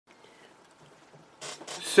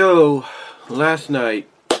So, last night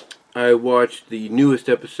I watched the newest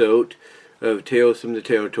episode of Tales from the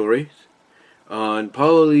Territories on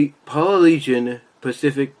Polynesian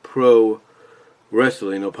Pacific Pro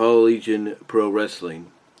Wrestling, or Polynesian Pro Wrestling.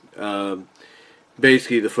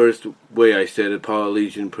 Basically, the first way I said it,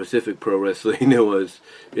 Polynesian Pacific Pro Wrestling, it was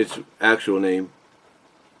its actual name.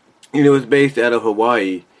 And it was based out of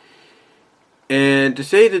Hawaii. And to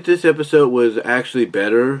say that this episode was actually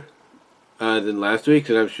better than last week's,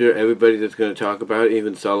 and I'm sure everybody that's going to talk about it,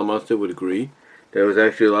 even Salamonster, would agree that it was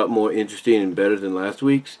actually a lot more interesting and better than last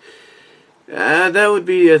week's. That would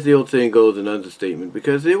be, as the old saying goes, an understatement,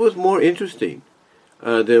 because it was more interesting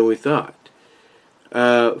than we thought.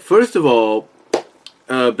 First of all,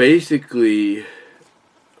 they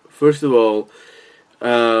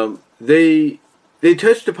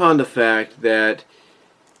touched upon the fact that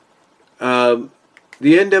the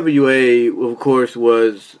NWA, of course,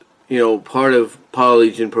 was part of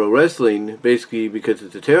Polynesian Pro Wrestling, basically because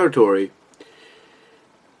it's a territory.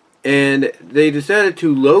 And they decided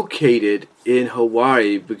to locate it in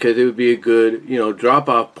Hawaii because it would be a good,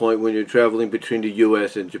 drop-off point when you're traveling between the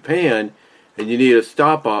U.S. and Japan, and you need a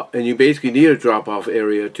stop-off, and you basically need a drop-off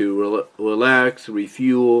area to relax,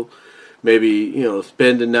 refuel, maybe,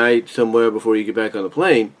 spend the night somewhere before you get back on the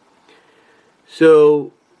plane.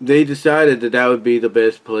 So they decided that would be the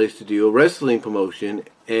best place to do a wrestling promotion,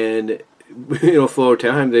 and for a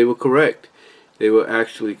time they were correct. They were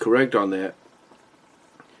actually correct on that.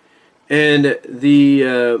 And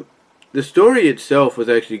the story itself was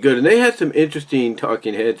actually good, and they had some interesting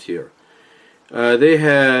talking heads here. They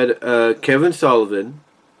had Kevin Sullivan,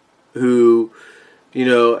 who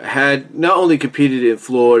had not only competed in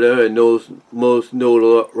Florida and most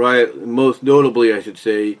notably, I should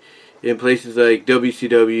say, in places like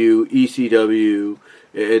WCW, ECW,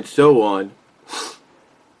 and so on,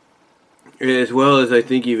 as well as I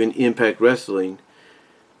think even Impact Wrestling.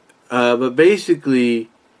 But basically,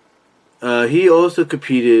 he also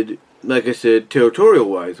competed, like I said,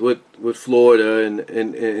 territorial-wise with Florida and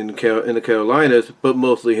in the Carolinas, but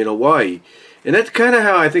mostly in Hawaii. And that's kind of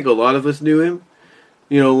how I think a lot of us knew him.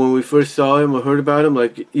 When we first saw him or heard about him,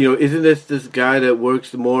 isn't this guy that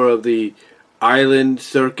works more of the island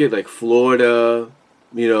circuit, like Florida,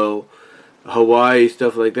 Hawaii,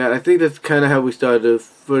 stuff like that? I think that's kind of how we started to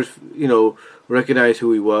first, recognize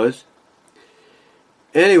who he was.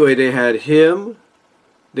 Anyway, they had him.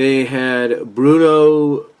 They had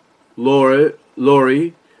Bruno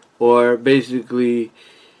Laurie, or basically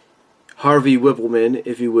Harvey Whippleman,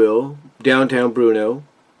 if you will, Downtown Bruno.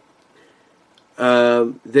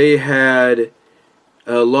 They had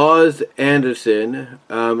Lars Anderson.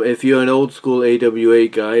 If you're an old school AWA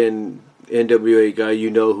guy and NWA guy, you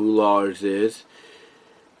know who Lars is.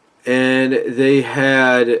 And they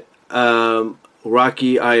had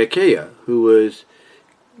Rocky Iaukea, who was,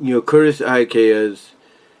 Curtis Iaukea's,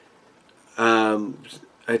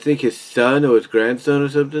 I think his son or his grandson or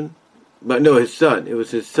something. But no, his son. It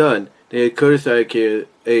was his son. They had Curtis Iaukea,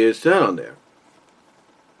 son on there.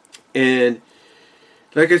 And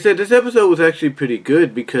like I said, this episode was actually pretty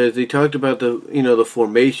good because they talked about the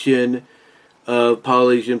formation of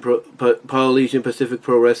Polynesian Pacific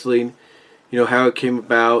Pro Wrestling, how it came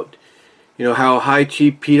about, how High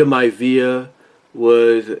Chief Peter Maivia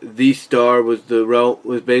was the star, was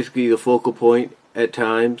basically the focal point at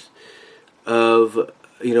times of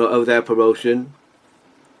that promotion.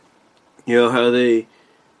 How they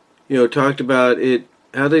talked about it,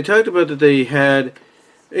 how they talked about that they had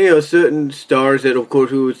certain stars that, of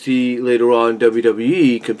course, we would see later on in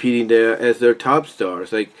WWE competing there as their top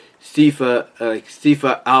stars, like Sika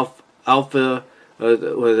Alpha,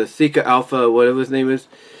 Sika Alpha, whatever his name is,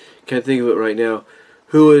 can't think of it right now,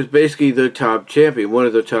 who is basically the top champion, one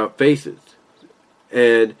of the top faces.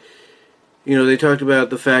 And, they talked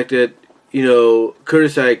about the fact that,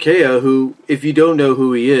 Curtis Iaukea, who, if you don't know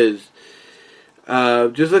who he is,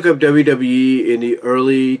 just look up WWE in the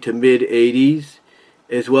early to mid 80s,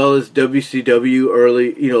 as well as WCW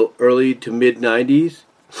early to mid 90s,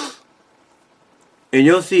 and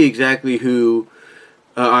you'll see exactly who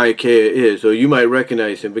Iaukea is, or you might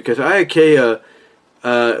recognize him, because Iaukea,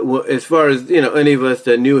 as far as any of us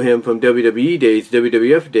that knew him from WWE days,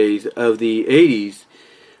 WWF days of the 80s,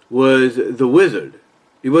 was the Wizard.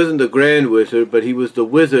 He wasn't the Grand Wizard, but he was the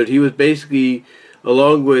Wizard. He was basically,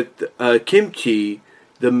 along with Kimchi,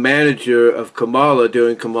 the manager of Kamala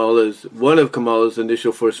during one of Kamala's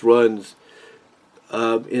initial first runs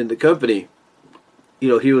in the company.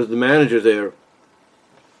 He was the manager there,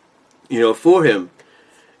 for him.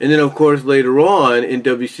 And then, of course, later on in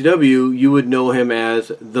WCW, you would know him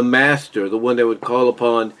as the Master, the one that would call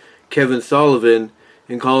upon Kevin Sullivan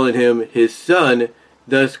and calling him his son,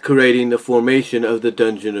 thus creating the formation of the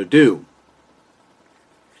Dungeon of Doom.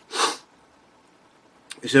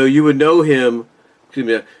 So you would know him, from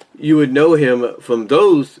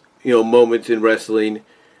those, moments in wrestling,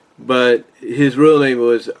 but his real name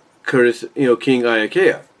was Curtis, King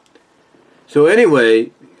Iaukea. So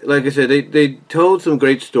anyway, like I said, they told some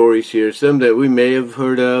great stories here, some that we may have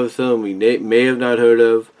heard of, some we may have not heard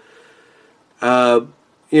of.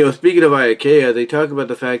 Speaking of Iaukea, they talk about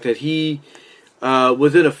the fact that he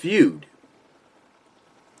was in a feud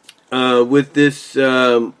with this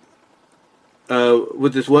one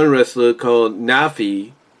wrestler called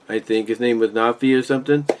Nafi. I think his name was Nafi or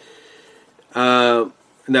something.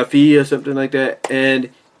 Nafi or something like that.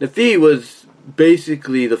 And Nafi was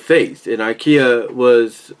basically the face, and Iaukea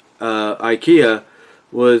was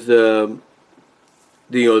the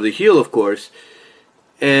heel, of course.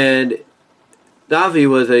 And Nafi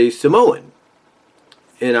was a Samoan,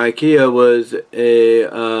 and Iaukea was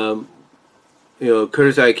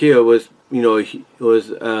Curtis Iaukea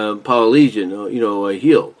was Polynesian, a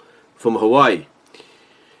heel from Hawaii.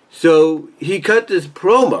 So he cut this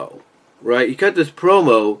promo, right? He cut this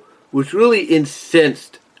promo, which really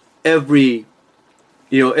incensed every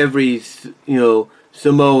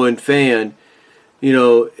Samoan fan,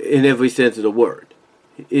 in every sense of the word.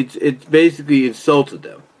 It's basically insulted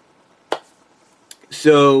them.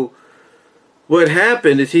 So what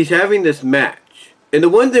happened is he's having this match, and the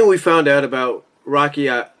one thing we found out about Rocky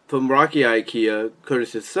Iaukea,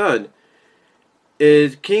 Curtis's son,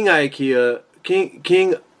 is King Iaukea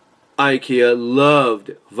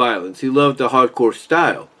loved violence. He loved the hardcore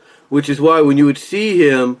style, which is why when you would see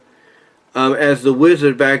him as the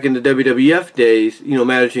Wizard back in the WWF days,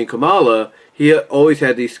 managing Kamala, he always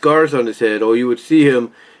had these scars on his head. Or you would see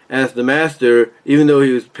him as the Master, even though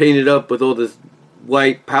he was painted up with all this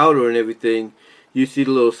white powder and everything, you see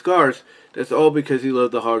the little scars. That's all because he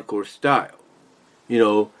loved the hardcore style. He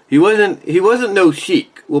wasn't no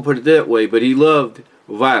Sheik, we'll put it that way, but he loved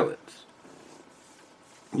violence.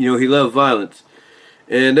 He loved violence.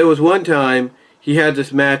 And there was one time he had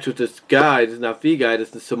this match with this guy, this Nafi guy,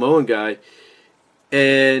 this Samoan guy,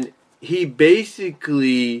 and he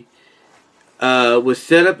basically was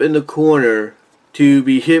set up in the corner to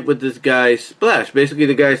be hit with this guy's splash. Basically,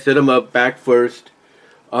 the guy set him up back first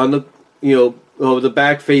on the, the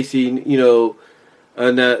back facing, the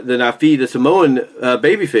Nafi, the Samoan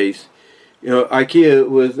babyface. Iaukea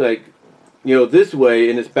was like, this way,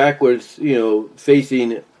 and it's backwards,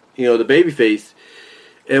 facing, the babyface.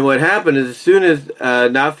 And what happened is, as soon as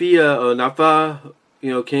Nafa,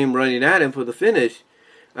 came running at him for the finish,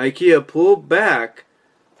 Iaukea pulled back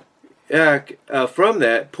from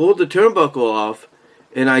that, pulled the turnbuckle off,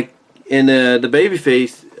 and the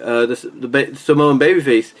babyface, the Samoan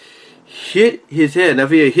babyface, hit his head.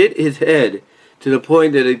 Nafi hit his head to the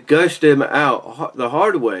point that it gushed him out the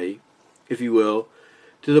hard way, if you will,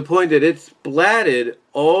 to the point that it splatted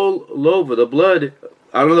all over. The blood,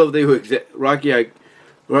 I don't know if they were Rocky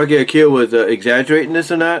Iaukea was exaggerating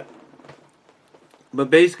this or not, but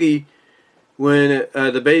basically, when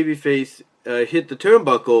the babyface hit the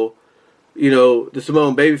turnbuckle, the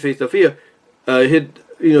Samoan babyface Nafi hit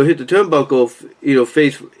the turnbuckle,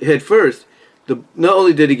 face head first. Not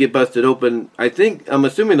only did he get busted open, I'm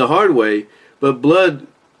assuming the hard way, but blood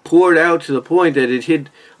poured out to the point that it hit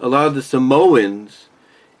a lot of the Samoans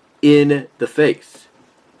in the face.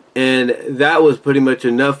 And that was pretty much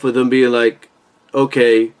enough for them being like,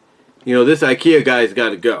 okay, this Iaukea guy's got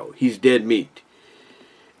to go. He's dead meat.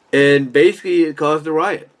 And basically it caused a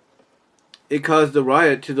riot. It caused a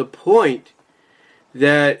riot to the point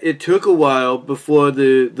that it took a while before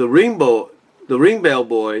the ring bell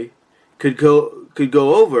boy could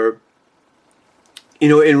go over,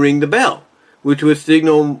 and ring the bell, which would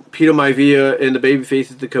signal Peter Maivia and the baby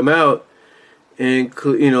faces to come out and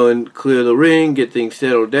clear the ring, get things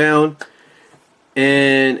settled down.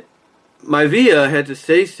 And Maivia had to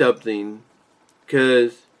say something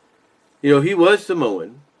because, he was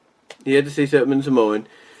Samoan. He had to say something in Samoan.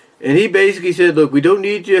 And he basically said, look, we don't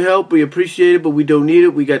need your help. We appreciate it, but we don't need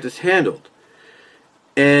it. We got this handled.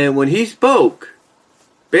 And when he spoke,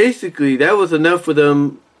 basically that was enough for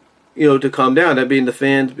them, to calm down. That being the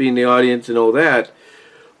fans, being the audience and all that.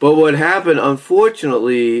 But what happened,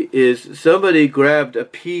 unfortunately, is somebody grabbed a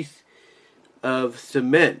piece of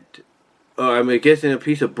cement, or I'm guessing a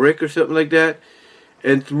piece of brick or something like that,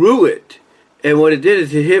 and threw it. And what it did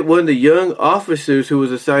is it hit one of the young officers who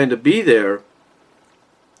was assigned to be there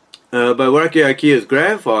by Rocky Iaukea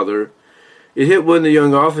grandfather. It hit one of the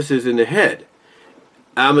young officers in the head.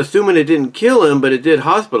 I'm assuming it didn't kill him, but it did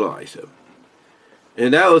hospitalize him.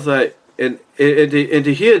 And that was like, and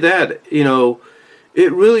to hear that, you know,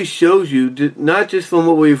 it really shows you, not just from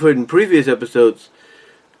what we've heard in previous episodes,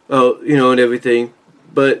 you know, and everything,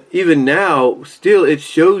 but even now, still, it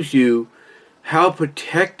shows you how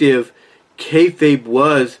protective kayfabe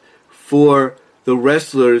was for the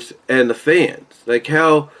wrestlers and the fans. Like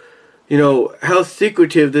how, you know, how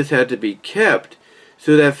secretive this had to be kept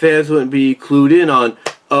so that fans wouldn't be clued in on,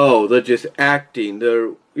 oh, they're just acting. They're,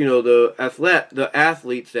 you know, the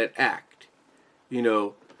athletes that act. You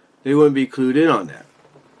know, they wouldn't be clued in on that.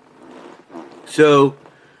 So,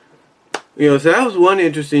 you know, so that was one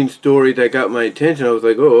interesting story that got my attention. I was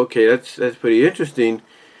like, oh, okay, that's pretty interesting.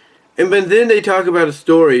 And then they talk about a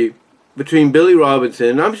story between Billy Robinson,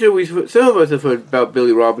 and I'm sure some of us have heard about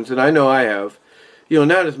Billy Robinson. I know I have. You know,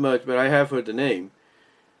 not as much, but I have heard the name.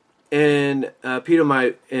 And Peter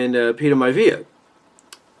Maivia.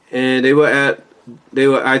 And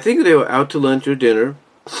I think they were out to lunch or dinner.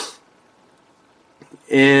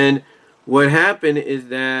 And what happened is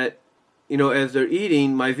that, you know, as they're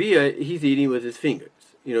eating, Maivia, he's eating with his fingers.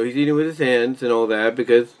 You know, he's eating with his hands and all that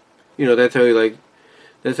because, you know, that's how he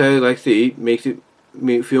likes to eat. Makes it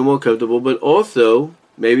feel more comfortable. But also,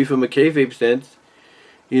 maybe from a kayfabe sense,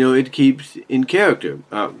 you know, it keeps in character.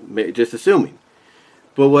 Just assuming.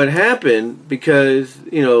 But what happened, because,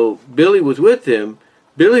 you know, Billy was with him,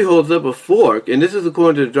 Billy holds up a fork, and this is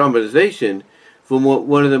according to the dramatization from what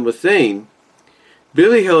one of them was saying.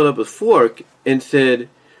 Billy held up a fork and said,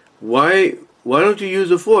 why don't you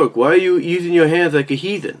use a fork? Why are you using your hands like a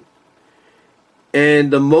heathen?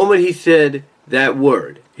 And the moment he said that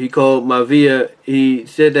word, he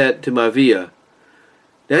said that to Maivia,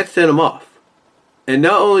 that sent him off. And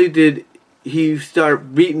not only did he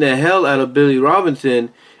start beating the hell out of Billy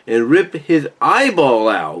Robinson and rip his eyeball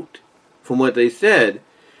out, from what they said,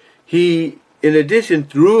 he, in addition,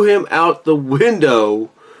 threw him out the window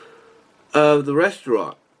of the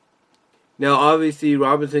restaurant. Now, obviously,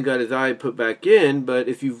 Robinson got his eye put back in, but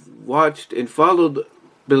if you've watched and followed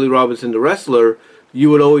Billy Robinson, the wrestler, you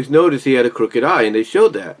would always notice he had a crooked eye, and they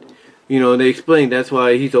showed that. You know, and they explained that's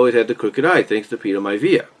why he's always had the crooked eye, thanks to Peter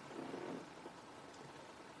Maivia.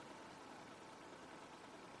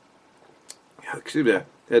 Excuse me, I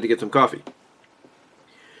had to get some coffee.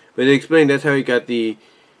 But they explained that's how he got the,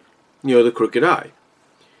 you know, the crooked eye.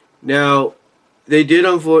 Now, they did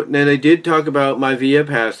talk about Maivia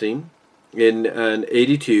passing in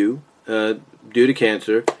 82 due to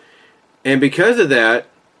cancer. And because of that,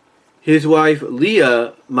 his wife,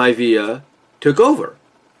 Leah Maivia, took over.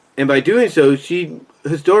 And by doing so, she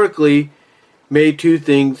historically made two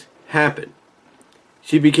things happen.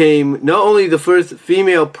 She became not only the first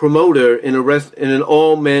female promoter in an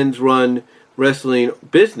all-men's run wrestling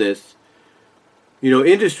business, you know,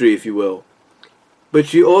 industry, if you will, but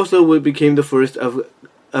she also became the first of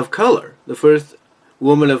color, the first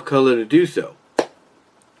woman of color to do so.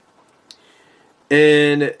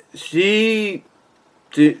 And to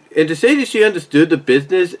say that she understood the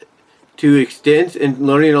business to extent and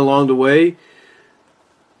learning along the way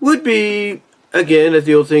would be, again, as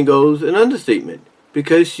the old saying goes, an understatement.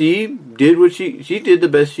 Because she did she did the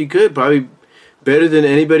best she could, probably better than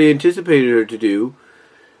anybody anticipated her to do.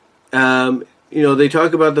 You know, they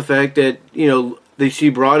talk about the fact that, you know, she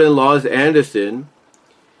brought in Lars Anderson,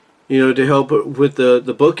 you know, to help her with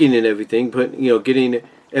the booking and everything, but, you know, getting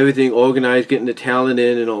everything organized, getting the talent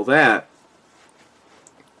in and all that.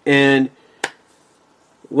 And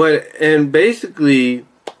basically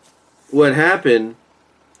what happened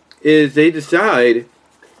is they decide,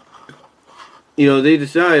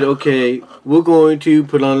 okay, we're going to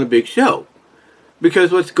put on a big show.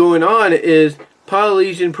 Because what's going on is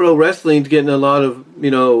Polynesian Pro Wrestling's getting a lot of,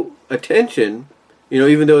 you know, attention. You know,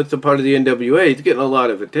 even though it's a part of the NWA, it's getting a lot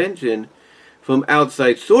of attention from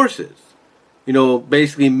outside sources. You know,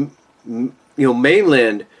 basically, you know,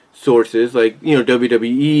 mainland sources like, you know,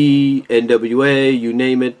 WWE, NWA, you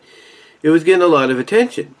name it. It was getting a lot of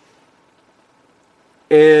attention.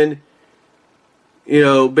 And, you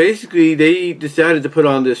know, basically they decided to put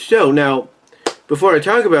on this show. Now, before I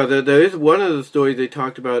talk about that, there is one of the stories they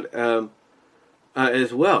talked about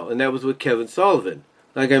as well, and that was with Kevin Sullivan.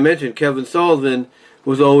 Like I mentioned, Kevin Sullivan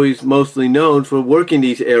was always mostly known for working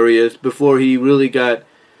these areas before he really got,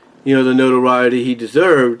 you know, the notoriety he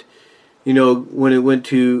deserved. You know, when it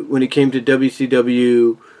came to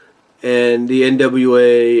WCW and the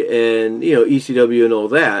NWA and, you know, ECW and all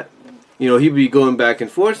that, you know, he'd be going back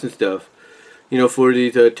and forth and stuff, you know, for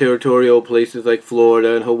these territorial places like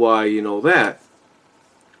Florida and Hawaii and all that.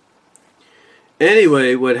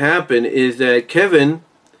 Anyway, what happened is that Kevin,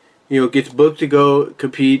 you know, gets booked to go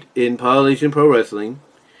compete in Polynesian Pro Wrestling.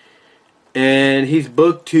 and he's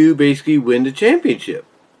booked to basically win the championship.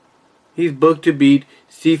 He's booked to beat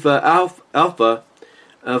Sifa Alpha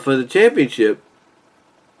for the championship.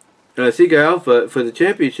 Sika Alpha for the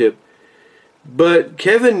championship. But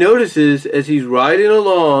Kevin notices as he's riding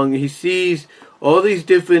along, he sees all these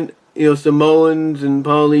different, Samoans and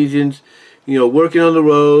Polynesians, working on the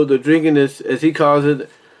road. They're drinking this, as he calls it,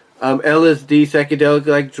 LSD,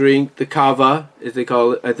 psychedelic-like drink, the kava, as they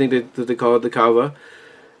call it. I think they call it the kava.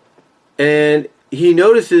 And he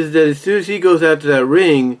notices that as soon as he goes out to that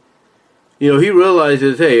ring, he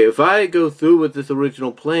realizes, hey, if I go through with this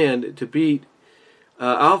original plan to beat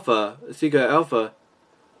Sika Alpha,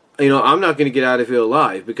 I'm not going to get out of here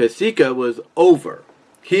alive, because Sika was over.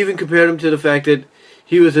 He even compared him to the fact that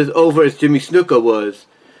he was as over as Jimmy Snuka was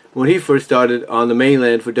when he first started on the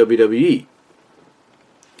mainland for WWE.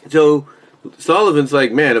 So Sullivan's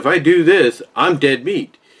like, man, if I do this, I'm dead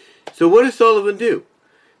meat. So what does Sullivan do?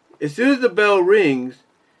 As soon as the bell rings,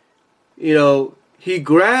 he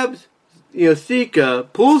grabs, Sika,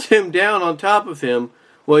 pulls him down on top of him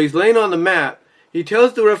while he's laying on the mat. He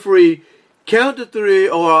tells the referee, count to 3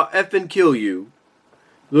 or I'll effing kill you.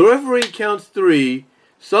 The referee counts 3.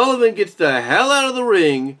 Sullivan gets the hell out of the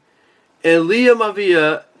ring, and Lia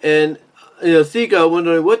Maivia and Sika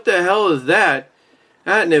wondering what the hell is that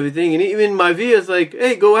and everything. And even Maivia's like,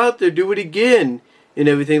 hey, go out there, do it again and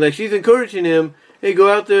everything. Like, she's encouraging him, hey,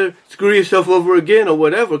 go out there, screw yourself over again or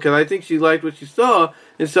whatever, because I think she liked what she saw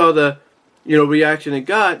and saw the reaction it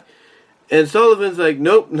got. And Sullivan's like,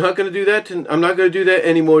 nope, not going to do that. I'm not going to do that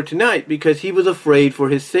anymore tonight, because he was afraid for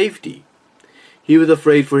his safety. He was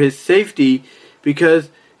afraid for his safety because,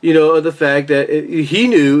 of the fact that he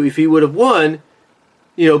knew if he would have won,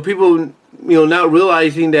 people, not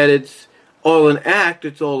realizing that it's all an act,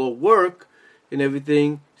 it's all a work and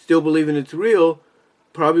everything, still believing it's real,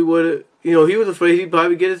 probably would have, he was afraid he'd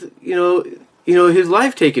probably get his, his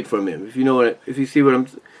life taken from him, if you see where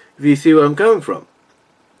I'm coming from.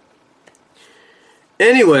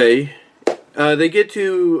 Anyway, they get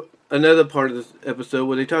to another part of this episode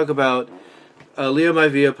where they talk about Lia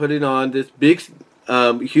Maivia putting on this big,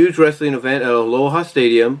 huge wrestling event at Aloha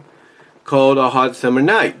Stadium called A Hot Summer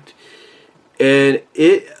Night. And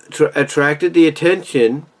it attracted the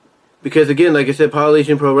attention because, again, like I said,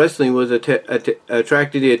 Polynesian Pro Wrestling was attracted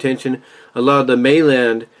the attention of a lot of the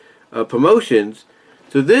mainland promotions.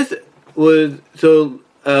 So this was,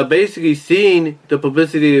 basically seeing the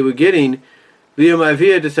publicity they were getting, Lia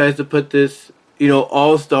Maivia decides to put this,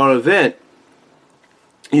 all-star event,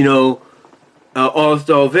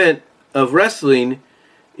 all-star event of wrestling,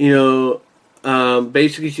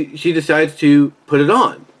 basically she decides to put it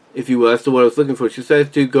on, if you will. That's the word I was looking for. She decides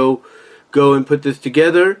to go and put this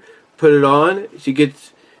together, put it on. She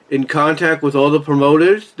gets in contact with all the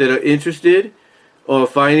promoters that are interested or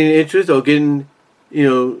finding interest or getting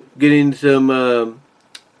some,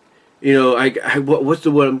 what's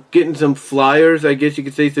the word? I'm getting some flyers, I guess you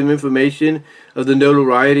could say, some information of the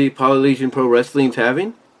notoriety Polynesian Pro Wrestling's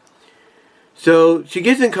having. So she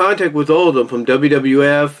gets in contact with all of them, from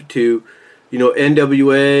WWF to,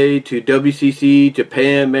 NWA to WCC,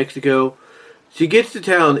 Japan, Mexico. She gets the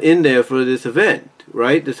talent in there for this event,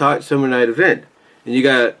 right? This Hot Summer Night event. And you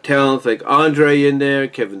got talents like Andre in there,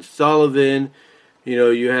 Kevin Sullivan.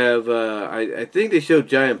 You have, I think they showed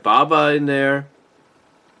Giant Baba in there.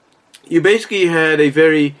 You basically had a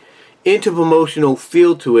very interpromotional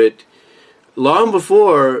feel to it long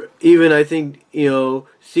before even, I think,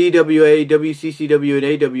 CWA, WCCW,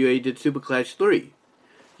 and AWA did Super Clash 3.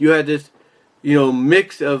 You had this,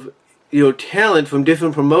 mix of, talent from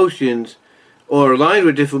different promotions or aligned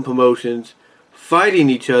with different promotions fighting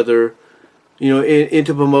each other, in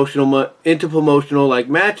interpromotional like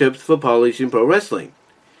matchups for Polynesian Pro Wrestling.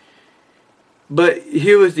 But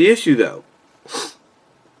here was the issue, though.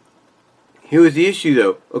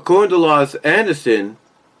 According to Lars Anderson,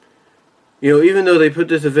 even though they put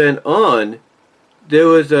this event on, there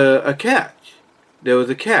was a catch.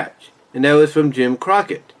 And that was from Jim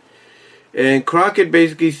Crockett. And Crockett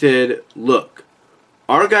basically said, look,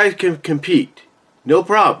 our guys can compete, no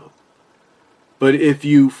problem. But if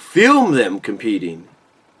you film them competing,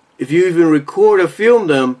 if you even record or film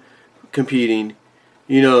them competing,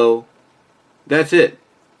 that's it.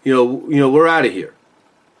 We're out of here.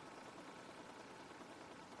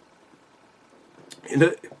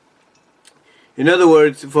 In other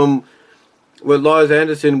words, from what Lars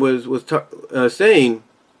Anderson was saying,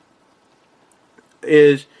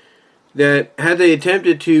 is that had they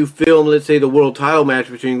attempted to film, let's say, the world title match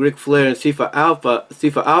between Ric Flair and Sifa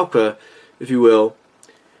Alpha, if you will,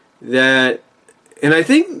 that, and I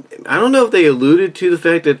don't know if they alluded to the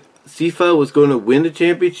fact that SIFA was going to win the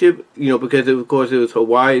championship, because of course it was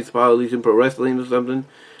Hawaii's Polynesian Pro Wrestling or something.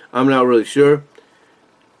 I'm not really sure.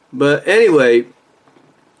 But anyway,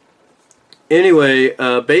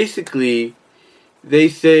 basically, they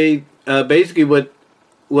say, basically what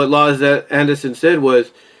Lars Anderson said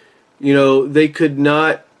was, they could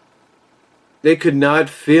not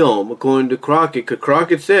film, according to Crockett, because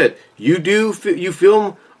Crockett said, you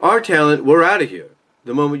film our talent, we're out of here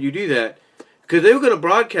the moment you do that. Because they were going to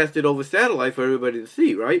broadcast it over satellite for everybody to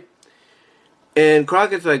see, right? And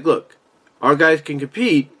Crockett's like, look, our guys can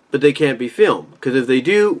compete, but they can't be filmed. Because if they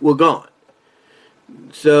do, we're gone.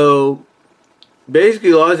 So,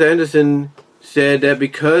 basically, Lars Anderson said that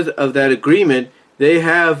because of that agreement, they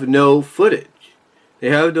have no footage. They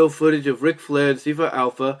have no footage of Ric Flair, SIFA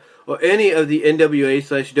Alpha, or any of the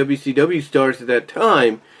NWA/WCW stars at that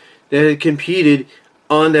time that had competed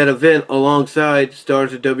on that event alongside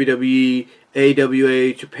stars of WWE,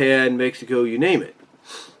 AWA, Japan, Mexico, you name it.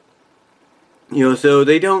 So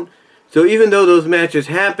they don't. So even though those matches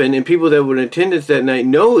happened and people that were in attendance that night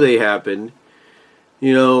know they happened,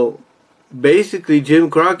 basically Jim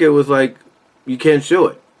Crockett was like, you can't show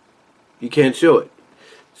it. You can't show it.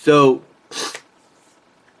 So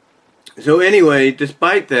anyway,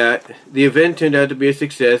 despite that, the event turned out to be a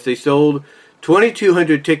success. They sold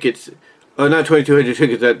 2,200 tickets. Oh, not 2,200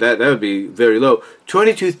 tickets. That would be very low.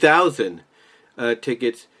 22,000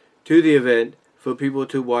 tickets to the event for people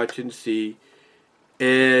to watch and see.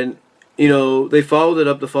 And, they followed it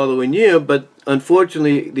up the following year, but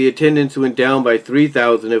unfortunately the attendance went down by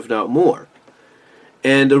 3,000, if not more.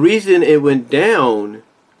 And the reason it went down,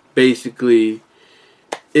 basically,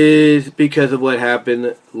 is because of what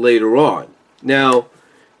happened later on. Now,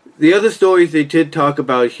 the other stories they did talk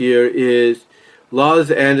about here is Lars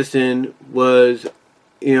Anderson was,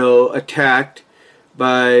 attacked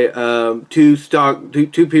by two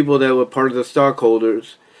people that were part of the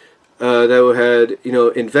stockholders that had,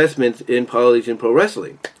 investments in Polynesian Pro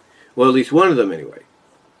Wrestling. Well, at least one of them anyway.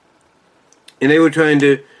 And they were trying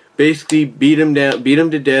to basically beat him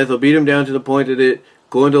to death, or beat him down to the point that it,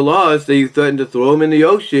 going to Lars, they threatened to throw him in the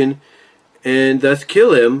ocean and thus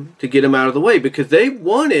kill him to get him out of the way, because they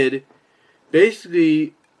wanted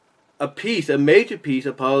basically a major piece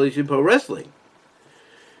of Polynesian Pro Wrestling.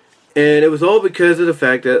 And it was all because of the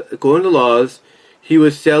fact that, according to Lars, he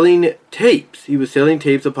was selling tapes. He was selling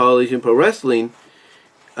tapes of Polynesian Pro Wrestling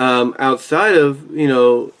outside of,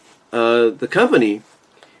 the company.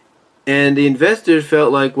 And the investors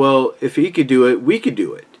felt like, well, if he could do it, we could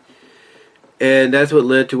do it. And that's what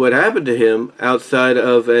led to what happened to him outside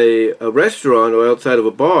of a restaurant or outside of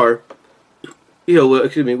a bar,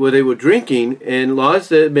 where they were drinking. And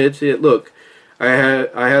Lars admits that, look, I had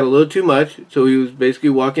a little too much, so he was basically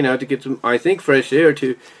walking out to get some, I think, fresh air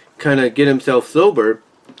to kind of get himself sober.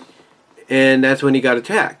 And that's when he got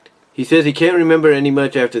attacked. He says he can't remember any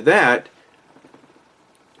much after that,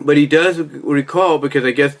 but he does recall, because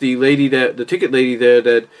I guess the ticket lady there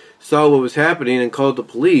that saw what was happening and called the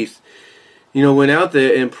police, went out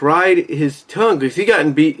there and pried his tongue, because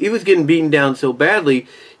he was getting beaten down so badly,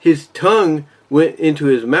 his tongue went into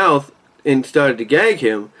his mouth and started to gag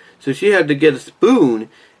him. So she had to get a spoon,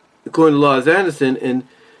 according to Lars Anderson, and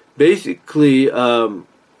basically, pry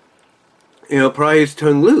his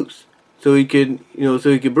tongue loose so he could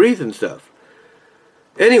breathe and stuff.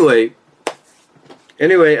 Anyway,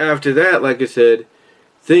 after that, like I said,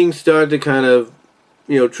 things started to kind of,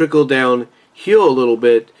 trickle downhill a little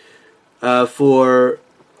bit for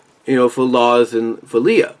Lars and for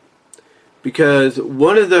Leah, because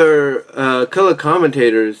one of their color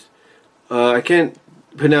commentators, I can't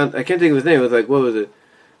think of his name. It was like, what was it?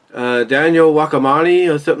 Daniel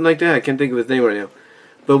Wakamani or something like that. I can't think of his name right now.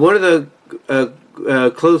 But one of the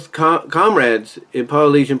close comrades in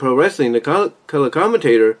Polynesian Pro Wrestling, the color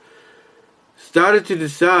commentator, started to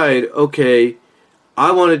decide, okay,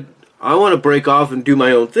 I want to break off and do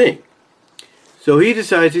my own thing. So he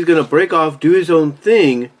decides he's going to break off, do his own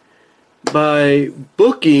thing by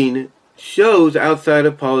booking shows outside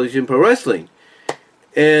of Polynesian Pro Wrestling.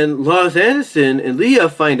 And Lars Anderson and Leah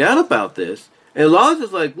find out about this, and Lars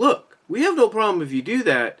is like, look, we have no problem if you do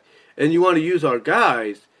that and you want to use our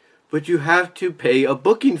guys, but you have to pay a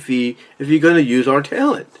booking fee if you're going to use our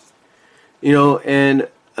talent. And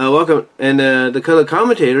the color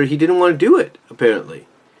commentator, he didn't want to do it, apparently.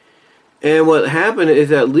 And what happened is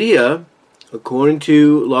that Leah, according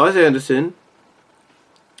to Lars Anderson,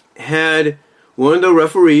 had one of the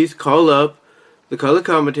referees call up the color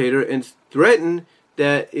commentator and threaten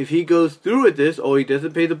that if he goes through with this or he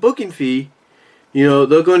doesn't pay the booking fee,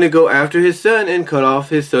 they're going to go after his son and cut off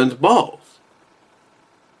his son's balls.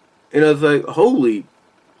 And I was like, holy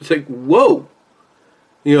It's like, whoa.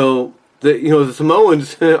 The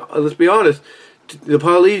Samoans, let's be honest, the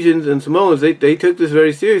Polynesians and Samoans, they took this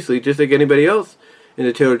very seriously, just like anybody else in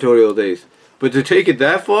the territorial days. But to take it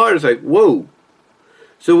that far, it's like, whoa.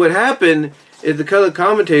 So what happened is the color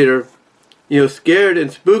commentator, scared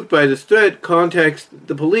and spooked by this threat, contacts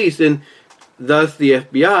the police and thus the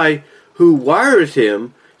FBI, who wires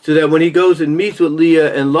him so that when he goes and meets with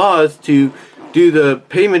Leah and Laws to do the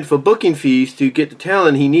payment for booking fees to get the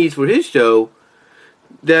talent he needs for his show,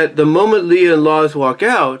 that the moment Leah and Laws walk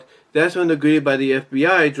out, that's when they're greeted by the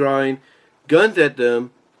FBI drawing guns at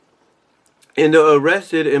them, and they're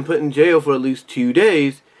arrested and put in jail for at least 2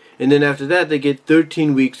 days, and then after that they get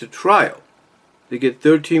 13 weeks of trial. They get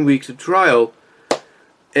 13 weeks of trial,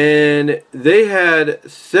 and they had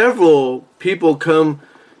several people come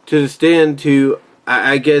to the stand to,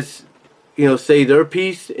 I guess, say their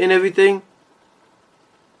piece and everything.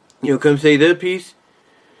 Come say their piece.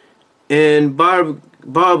 And Bob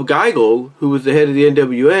Geigel, who was the head of the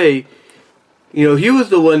NWA, he was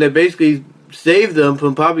the one that basically saved them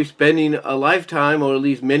from probably spending a lifetime or at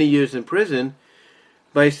least many years in prison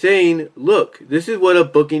by saying, look, this is what a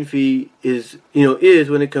booking fee is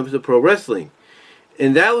when it comes to pro wrestling.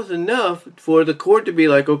 And that was enough for the court to be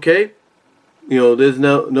like, okay, there's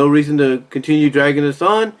no reason to continue dragging this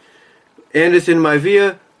on. Anderson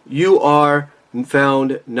Maivia, you are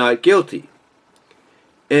found not guilty.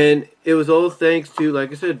 And it was all thanks to,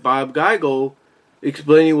 like I said, Bob Geigel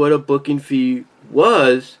explaining what a booking fee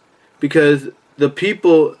was, because the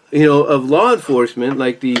people, of law enforcement,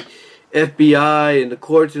 like the FBI and the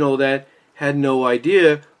courts and all that, had no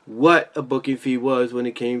idea what a booking fee was when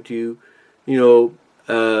it came to,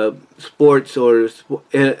 sports or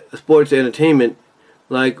sports entertainment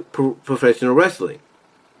like professional wrestling.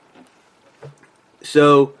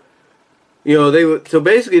 So, they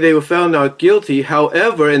were found not guilty.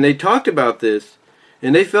 However, and they talked about this,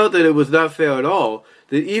 and they felt that it was not fair at all,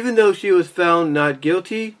 that even though she was found not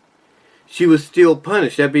guilty, she was still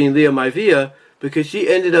punished, that being Leah Maivia, because she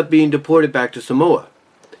ended up being deported back to Samoa.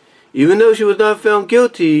 Even though she was not found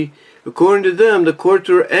guilty, according to them, the courts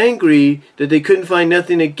were angry that they couldn't find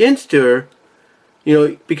nothing against her,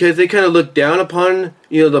 because they kind of looked down upon,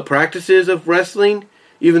 the practices of wrestling.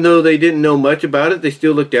 Even though they didn't know much about it, they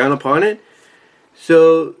still looked down upon it.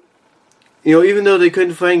 So, even though they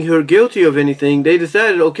couldn't find her guilty of anything, they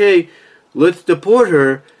decided, okay, let's deport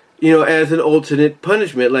her, as an alternate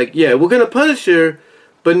punishment. Like, yeah, we're going to punish her,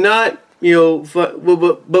 but not, but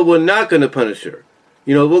we're not going to punish her.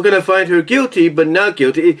 We're going to find her guilty, but not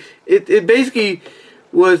guilty. It basically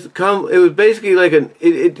was it was basically like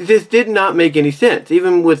it just did not make any sense.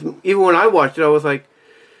 Even when I watched it, I was like,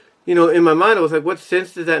 in my mind, I was like, what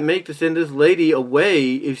sense does that make to send this lady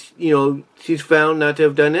away if, she's found not to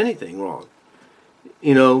have done anything wrong?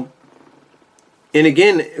 And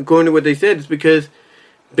again, according to what they said, it's because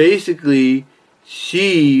basically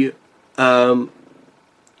she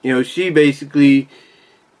basically,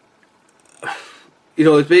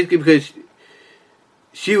 it's basically because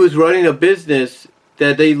she was running a business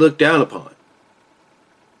that they looked down upon.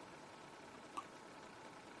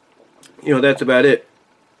 That's about it.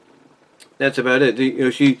 That's about it.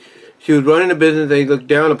 She was running a business they looked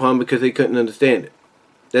down upon because they couldn't understand it.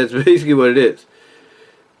 That's basically what it is.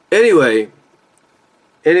 Anyway,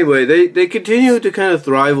 they continue to kind of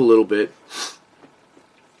thrive a little bit.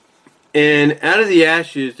 And out of the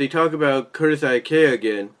ashes, they talk about Curtis Iaukea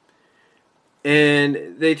again.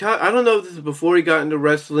 And they talk, I don't know if this is before he got into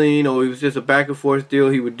wrestling or it was just a back and forth deal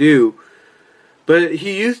he would do. But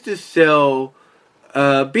he used to sell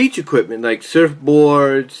beach equipment like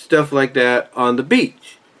surfboards, stuff like that on the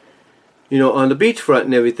beach, on the beachfront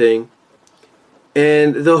and everything.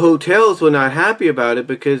 And the hotels were not happy about it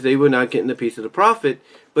because they were not getting a piece of the profit.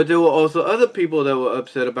 But there were also other people that were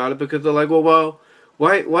upset about it because they're like, well,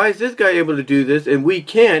 why is this guy able to do this and we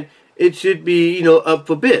can't? It should be, up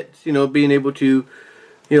for bids, being able to,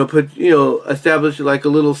 establish like a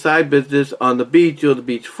little side business on the beach or the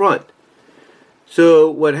beachfront. So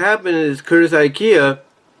what happened is Curtis Iaukea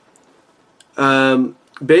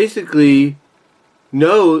basically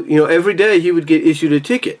every day he would get issued a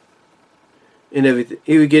ticket and everything.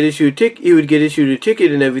 He would get issued a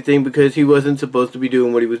ticket and everything because he wasn't supposed to be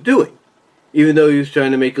doing what he was doing, even though he was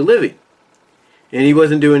trying to make a living. And he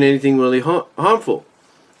wasn't doing anything really harmful,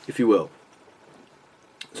 if you will.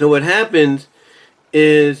 So what happens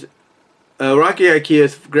is Rocky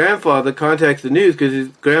Iaukea grandfather contacts the news because his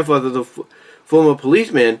grandfather's a former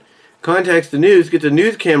policeman, contacts the news, gets a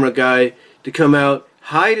news camera guy to come out,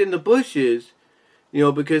 hide in the bushes,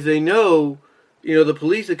 because they know, the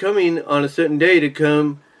police are coming on a certain day to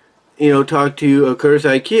come talk to Curtis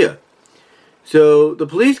IKEA. So the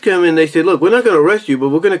police come in. They say, "Look, we're not going to arrest you, but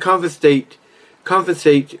we're going to confiscate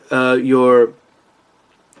your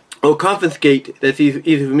confiscate. That's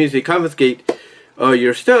easy for me to say. Confiscate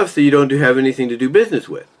your stuff so you don't have anything to do business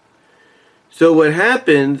with." So what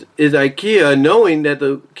happens is IKEA, knowing that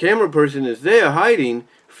the camera person is there hiding,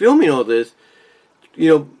 filming all this,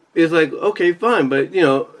 is like, okay, fine, but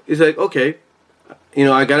it's like, okay,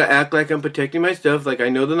 I gotta act like I'm protecting my stuff. Like, I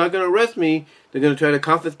know they're not gonna arrest me. They're gonna try to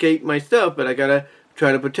confiscate my stuff, but I gotta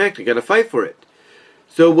try to protect it. Gotta fight for it.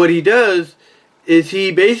 So what he does is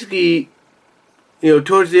he basically,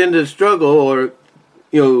 towards the end of the struggle, or,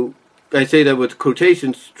 I say that with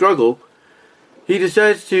quotation, struggle, he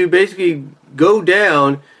decides to basically go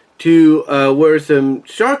down to where some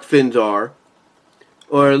shark fins are,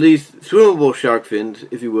 or at least swimmable shark fins,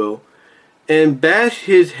 if you will, and bash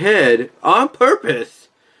his head on purpose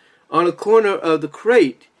on a corner of the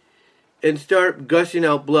crate and start gushing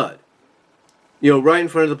out blood. Right in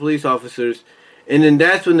front of the police officers. And then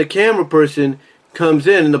that's when the camera person comes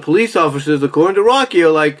in, and the police officers, according to Rocky, are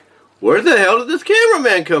like, where the hell did this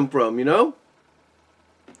cameraman come from,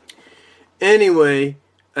 Anyway,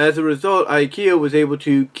 as a result, IKEA was able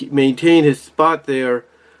to maintain his spot there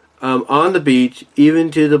on the beach, even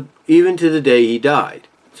to the day he died.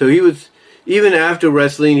 So he was, even after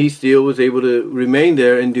wrestling, he still was able to remain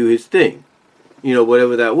there and do his thing.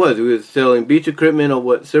 Whatever that was. He was selling beach equipment or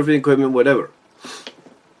surfing equipment, whatever.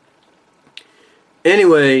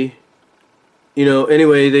 Anyway,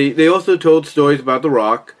 they also told stories about The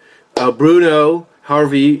Rock. Bruno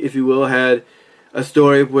Harvey, if you will, had a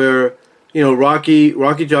story where,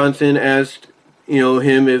 Rocky Johnson asked,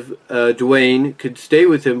 him if Dwayne could stay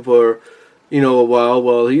with him for, a while.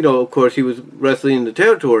 Well, of course, he was wrestling in the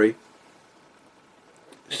territory.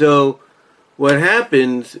 So what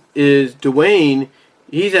happens is Dwayne,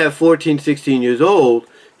 he's at 14, 16 years old.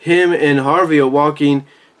 Him and Harvey are walking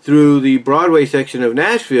through the Broadway section of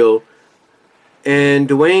Nashville, and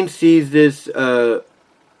Dwayne sees this, not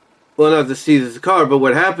to see this car, but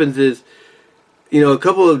what happens is, a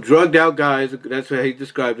couple of drugged out guys, that's how he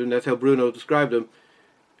described them, that's how Bruno described them,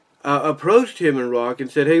 approached him and Rock and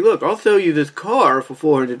said, hey, look, I'll sell you this car for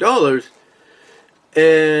 $400.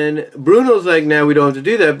 And Bruno's like, nah, we don't have to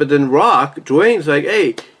do that. But then Dwayne's like,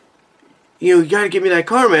 hey, you gotta give me that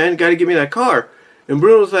car, man. You gotta give me that car. And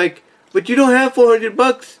Bruno's like, but you don't have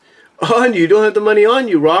 $400 on you. You don't have the money on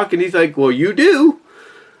you, Rock. And he's like, well, you do.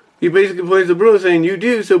 He basically points to Bruno saying, you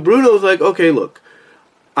do. So Bruno's like, okay, look,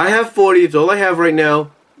 I have 40. It's all I have right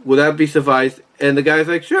now. Will that be suffice? And the guy's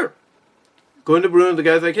like, sure. Going to Bruno, the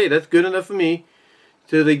guy's like, hey, that's good enough for me.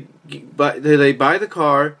 So they buy the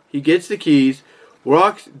car. He gets the keys.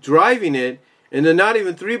 Rock's driving it, and they're not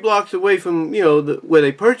even 3 blocks away from, where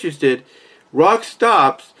they purchased it. Rock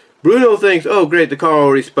stops. Bruno thinks, oh, great, the car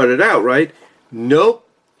already sputtered out, right? Nope.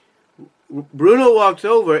 Bruno walks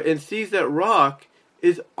over and sees that Rock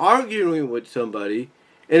is arguing with somebody,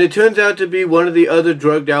 and it turns out to be one of the other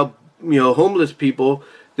drugged out, homeless people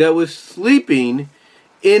that was sleeping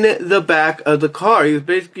in the back of the car. He was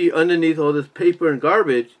basically underneath all this paper and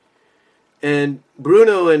garbage, and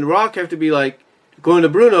Bruno and Rock have to be like, according to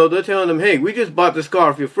Bruno, they're telling him, hey, we just bought this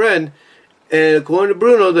car for your friend. And according to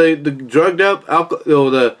Bruno, the drugged up,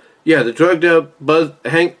 the drugged up,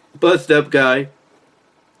 buzzed up guy,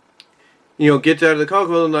 gets out of the car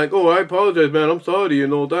and like, oh, I apologize, man, I'm sorry,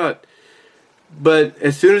 and all that. But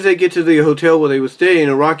as soon as they get to the hotel where they were staying,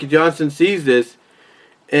 and Rocky Johnson sees this,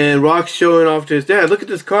 and Rock's showing off to his dad, look at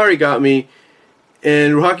this car he got me.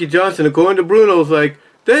 And Rocky Johnson, according to Bruno's like,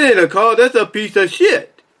 that ain't a car, that's a piece of shit.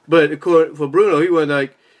 But for Bruno, he was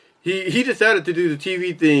like, he decided to do the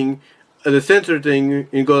TV thing, the censor thing,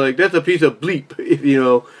 and go like, that's a piece of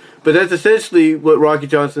bleep, But that's essentially what Rocky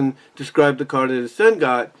Johnson described the car that his son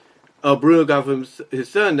got. Bruno got from his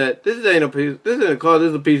son, that this ain't a car, this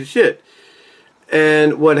is a piece of shit.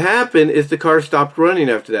 And what happened is the car stopped running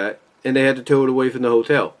after that, and they had to tow it away from the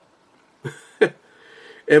hotel.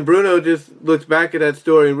 And Bruno just looks back at that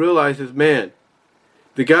story and realizes, man,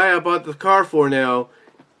 the guy I bought this car for now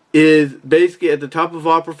is basically at the top of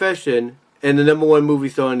our profession and the #1 movie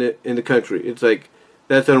star in the country. It's like,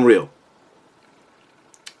 that's unreal.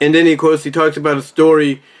 And then, of course, he talks about a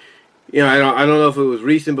story, I don't know if it was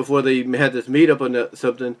recent before they had this meetup on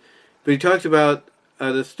something, but he talks about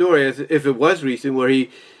the story as if it was recent, where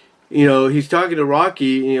he's talking to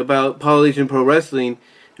Rocky about Polynesian Pro Wrestling,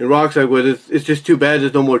 and Rock's like, well, it's just too bad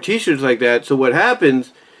there's no more t-shirts like that. So what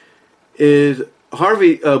happens is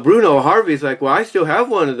Bruno Harvey's like, well, I still have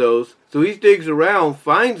one of those. So he digs around,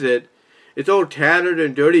 finds it. It's all tattered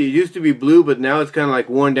and dirty. It used to be blue, but now it's kind of like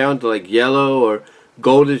worn down to like yellow or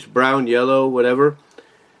goldish brown, yellow, whatever.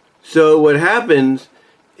 So what happens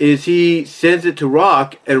is he sends it to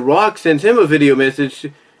Rock, and Rock sends him a video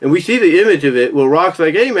message, and we see the image of it where Rock's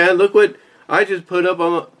like, "Hey man, look what I just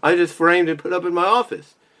I just framed and put up in my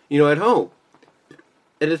office, at home."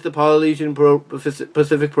 And it's the Polynesian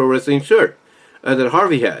Pacific Pro Wrestling shirt that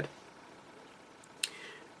Harvey had.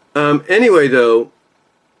 Anyway though,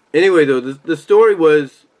 the story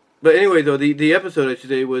was, but anyway though, the episode I should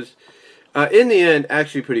say was, in the end,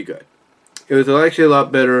 actually pretty good. It was actually a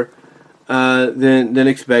lot better than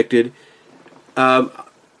expected, and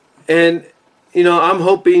I'm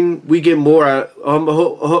hoping we get more. I'm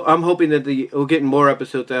hoping that we're getting more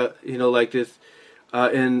episodes out, like this,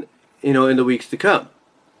 in the weeks to come.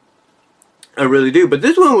 I really do. But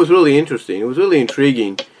this one was really interesting. It was really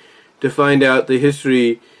intriguing to find out the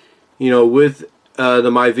history, with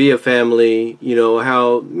the Maivia family.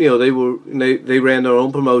 How they ran their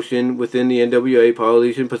own promotion within the NWA,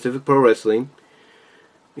 Polynesian Pacific Pro Wrestling.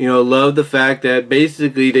 Love the fact that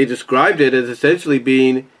basically they described it as essentially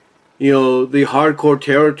being, the hardcore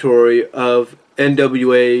territory of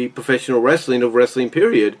NWA professional wrestling, of wrestling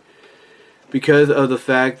period, because of the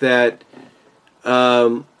fact that,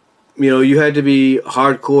 you had to be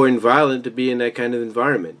hardcore and violent to be in that kind of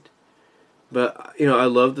environment. But, I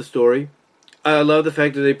love the story. I love the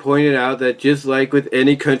fact that they pointed out that just like with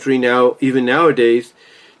any country now, even nowadays,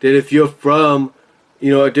 that if you're from,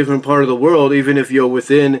 a different part of the world, even if you're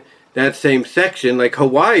within that same section, like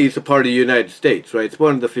Hawaii is a part of the United States, right? It's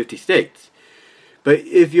one of the 50 states. But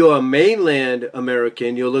if you're a mainland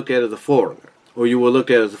American, you'll look at it as a foreigner, or you will look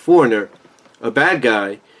at it as a foreigner, a bad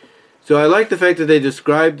guy. So I like the fact that they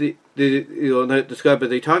described not described, but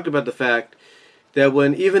they talked about the fact that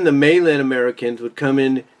when even the mainland Americans would come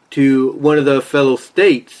in to one of the fellow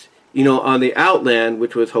states, on the outland,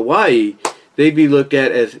 which was Hawaii, they'd be looked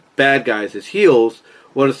at as bad guys, as heels,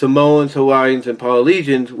 while the Samoans, Hawaiians, and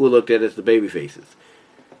Polynesians were looked at as the baby faces.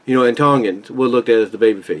 And Tongans were looked at as the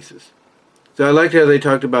baby faces. So I liked how they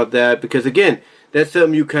talked about that, because again, that's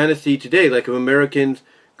something you kind of see today. Like if Americans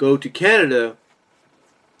go to Canada,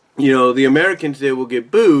 the Americans there will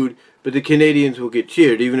get booed, but the Canadians will get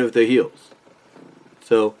cheered, even if they're heels.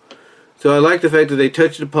 So I like the fact that they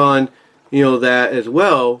touched upon, that as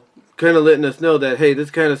well, kind of letting us know that, hey,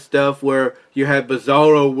 this kind of stuff where you had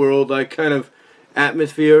Bizarro World-like kind of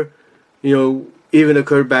atmosphere, even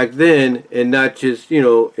occurred back then, and not just,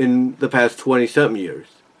 in the past 20-something years,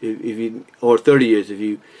 if you, or 30 years, if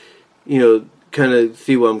you, kind of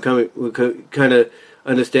see where I'm coming, kind of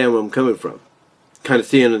understand where I'm coming from. Kind of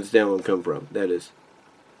see and understand where I'm coming from, that is.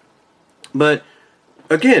 But,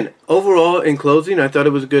 again, overall, in closing, I thought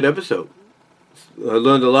it was a good episode. I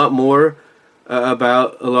learned a lot more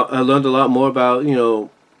about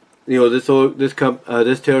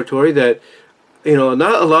this territory that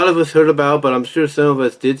not a lot of us heard about, but I'm sure some of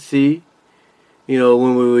us did see,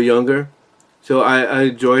 when we were younger. So I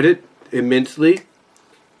enjoyed it immensely.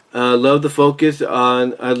 I love the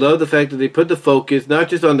fact that they put the focus not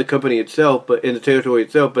just on the company itself, but in the territory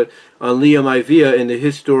itself, but on Lia Maivia and the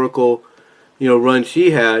historical, run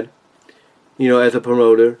she had, as a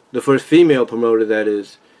promoter, the first female promoter, that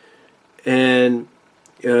is. And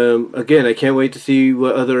again, I can't wait to see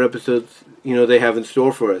what other episodes, they have in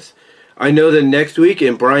store for us. I know that next week,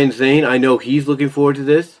 and Brian Zane, I know he's looking forward to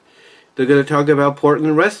this. They're going to talk about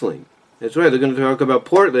Portland wrestling. That's right, they're going to talk about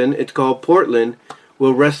Portland. It's called Portland,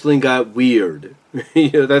 where wrestling got weird.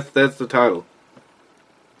 That's the title.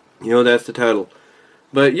 That's the title.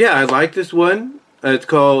 But yeah, I like this one. The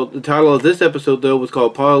title of this episode, though, was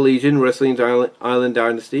called Polynesian Wrestling's Island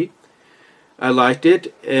Dynasty. I liked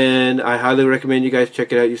it, and I highly recommend you guys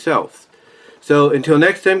check it out yourselves. So until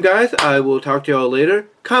next time, guys, I will talk to y'all later.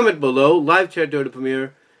 Comment below, live chat during the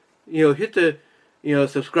premiere. Hit the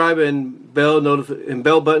subscribe and bell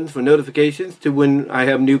buttons for notifications to when I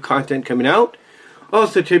have new content coming out.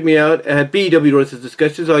 Also, check me out at BW Rose's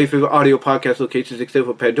Discussions, all your favorite audio podcast locations except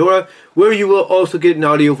for Pandora, where you will also get an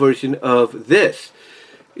audio version of this,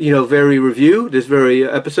 this very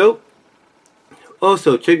episode.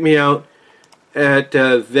 Also, check me out at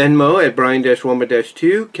Venmo at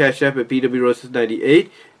Brian-Walmer-2, Cash App at BW Roses 98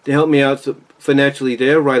 to help me out financially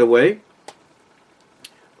there right away.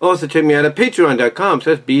 Also, check me out at Patreon.com,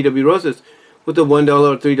 so that's BW Roses, with a $1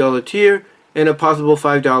 or $3 tier, and a possible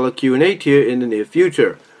 $5 Q&A tier in the near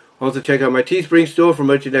future. Also, check out my Teespring store for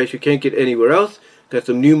merchandise you can't get anywhere else. Got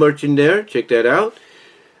some new merch in there. Check that out.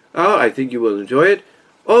 I think you will enjoy it.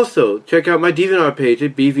 Also, check out my DeviantArt page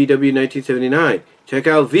at BVW1979. Check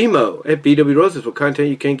out Vimeo at BW Roses for content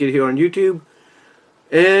you can't get here on YouTube.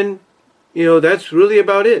 And, that's really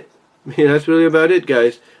about it. That's really about it,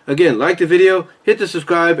 guys. Again, like the video, hit the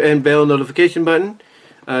subscribe and bell notification button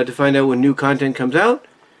to find out when new content comes out.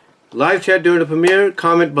 Live chat during the premiere.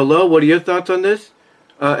 Comment below. What are your thoughts on this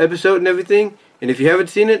episode and everything? And if you haven't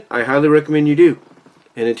seen it, I highly recommend you do.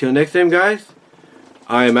 And until next time, guys,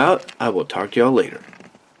 I am out. I will talk to y'all later.